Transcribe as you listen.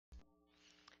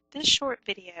This short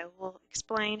video will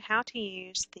explain how to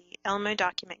use the Elmo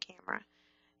document camera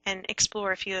and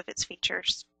explore a few of its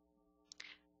features.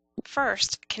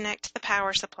 First, connect the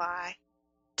power supply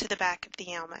to the back of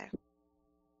the Elmo.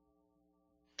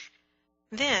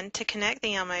 Then, to connect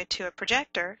the Elmo to a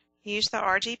projector, use the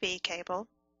RGB cable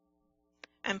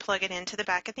and plug it into the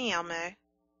back of the Elmo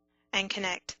and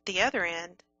connect the other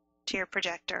end to your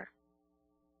projector.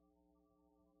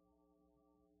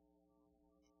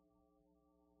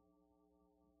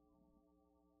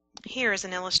 Here is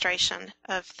an illustration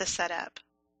of the setup.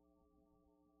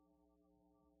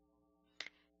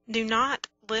 Do not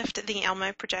lift the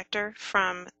Elmo projector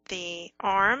from the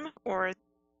arm or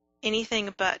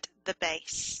anything but the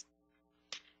base.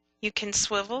 You can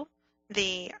swivel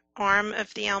the arm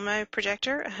of the Elmo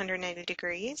projector 180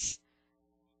 degrees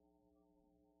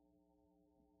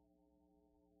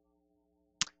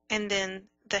and then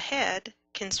the head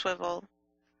can swivel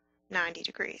 90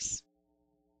 degrees.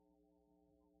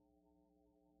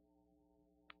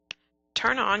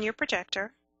 Turn on your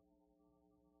projector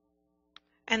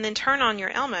and then turn on your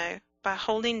Elmo by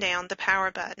holding down the power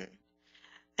button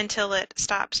until it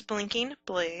stops blinking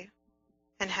blue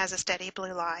and has a steady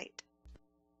blue light.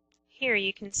 Here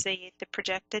you can see the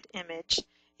projected image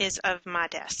is of my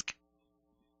desk.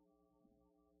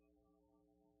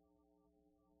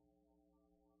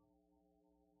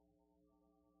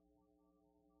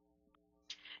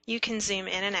 You can zoom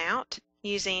in and out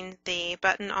using the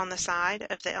button on the side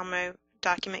of the Elmo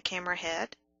document camera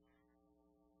head.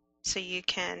 So you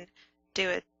can do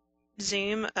a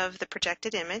zoom of the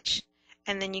projected image,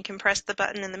 and then you can press the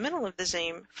button in the middle of the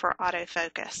zoom for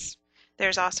autofocus.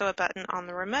 There's also a button on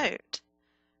the remote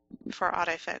for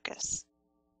autofocus.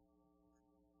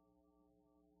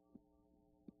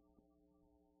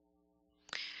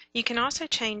 You can also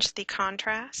change the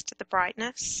contrast, the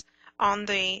brightness, on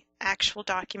the actual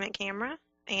document camera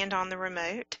and on the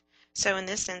remote. So in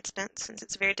this instance, since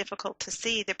it's very difficult to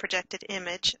see the projected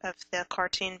image of the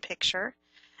cartoon picture,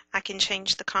 I can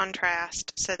change the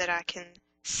contrast so that I can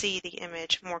see the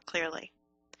image more clearly.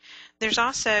 There's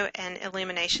also an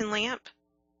illumination lamp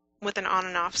with an on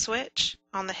and off switch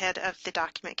on the head of the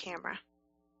document camera.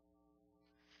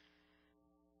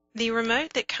 The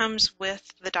remote that comes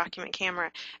with the document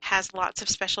camera has lots of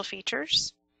special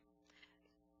features,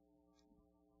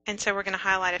 and so we're going to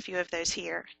highlight a few of those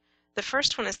here. The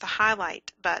first one is the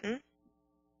highlight button,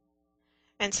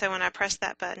 and so when I press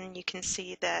that button you can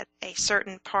see that a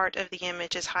certain part of the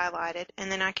image is highlighted,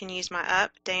 and then I can use my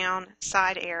up, down,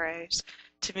 side arrows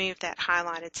to move that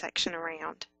highlighted section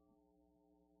around.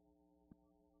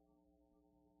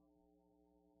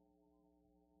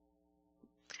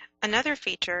 Another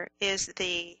feature is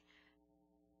the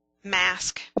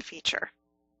mask feature.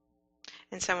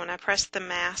 And so when I press the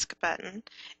mask button,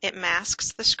 it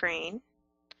masks the screen,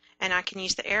 and I can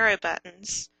use the arrow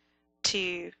buttons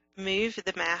to move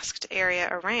the masked area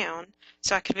around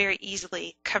so I could very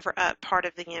easily cover up part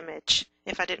of the image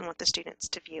if I didn't want the students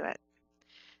to view it.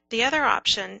 The other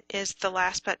option is the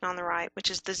last button on the right,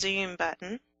 which is the zoom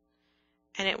button,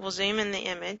 and it will zoom in the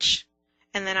image,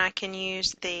 and then I can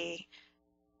use the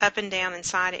up and down and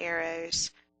side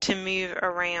arrows to move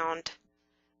around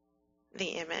the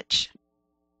image.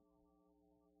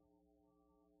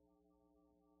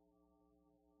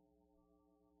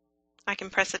 I can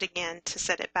press it again to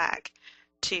set it back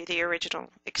to the original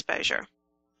exposure.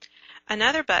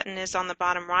 Another button is on the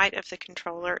bottom right of the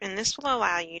controller, and this will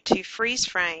allow you to freeze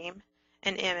frame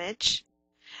an image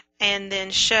and then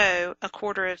show a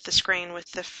quarter of the screen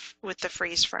with the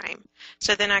freeze frame.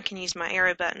 So then I can use my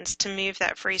arrow buttons to move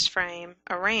that freeze frame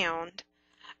around,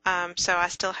 so I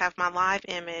still have my live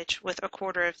image with a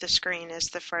quarter of the screen as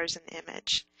the frozen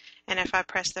image. And if I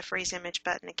press the freeze image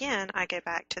button again, I go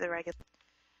back to the regular.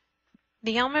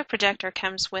 The Elmo projector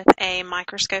comes with a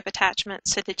microscope attachment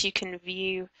so that you can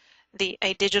view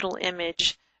a digital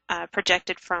image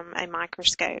projected from a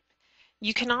microscope.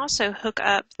 You can also hook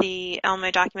up the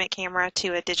Elmo document camera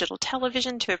to a digital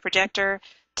television, to a projector,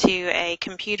 to a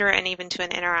computer, and even to an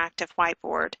interactive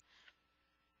whiteboard.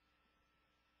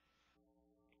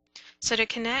 So to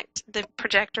connect the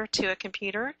projector to a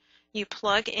computer, you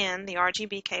plug in the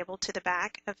RGB cable to the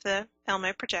back of the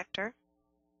Elmo projector,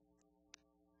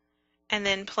 and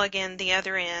then plug in the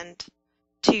other end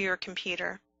to your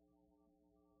computer.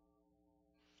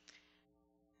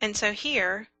 And so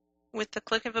here, with the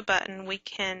click of a button, we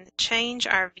can change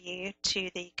our view to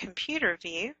the computer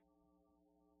view,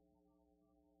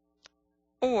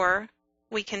 or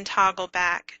we can toggle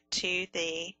back to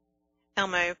the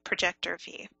Elmo projector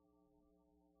view.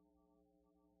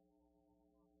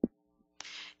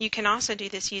 You can also do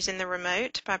this using the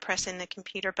remote by pressing the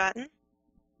computer button.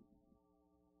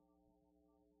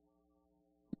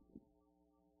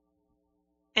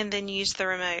 And then use the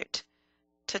remote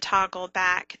to toggle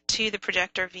back to the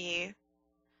projector view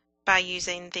by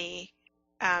using the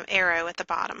arrow at the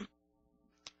bottom.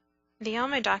 The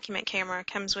Elmo document camera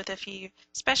comes with a few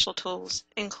special tools,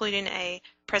 including a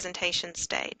presentation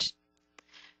stage.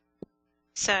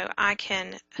 So I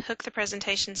can hook the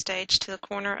presentation stage to the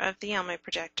corner of the Elmo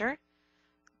projector,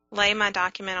 lay my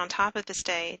document on top of the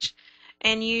stage,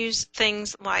 and use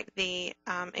things like the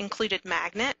included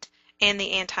magnet and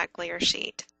the anti-glare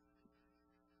sheet.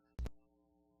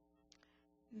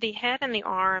 The head and the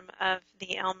arm of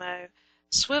the Elmo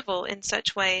swivel in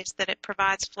such ways that it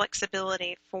provides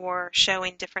flexibility for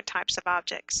showing different types of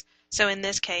objects. So in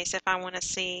this case, if I want to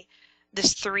see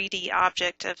this 3D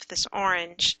object of this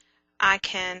orange, I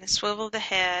can swivel the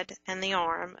head and the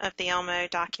arm of the Elmo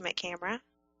document camera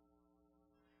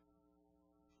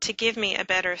to give me a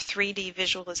better 3D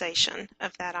visualization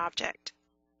of that object.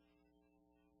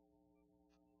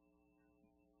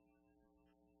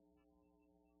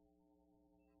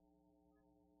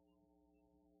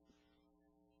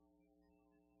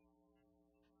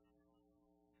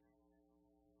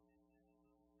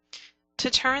 To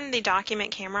turn the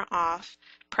document camera off,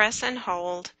 press and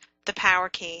hold the power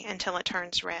key until it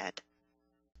turns red.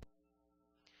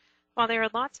 While there are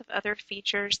lots of other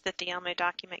features that the Elmo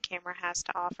document camera has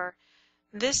to offer,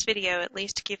 this video at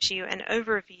least gives you an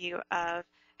overview of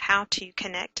how to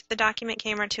connect the document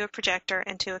camera to a projector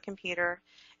and to a computer,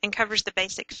 and covers the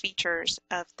basic features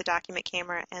of the document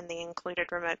camera and the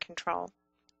included remote control.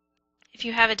 If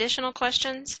you have additional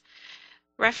questions,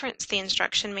 reference the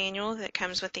instruction manual that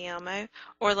comes with the Elmo,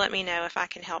 or let me know if I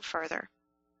can help further.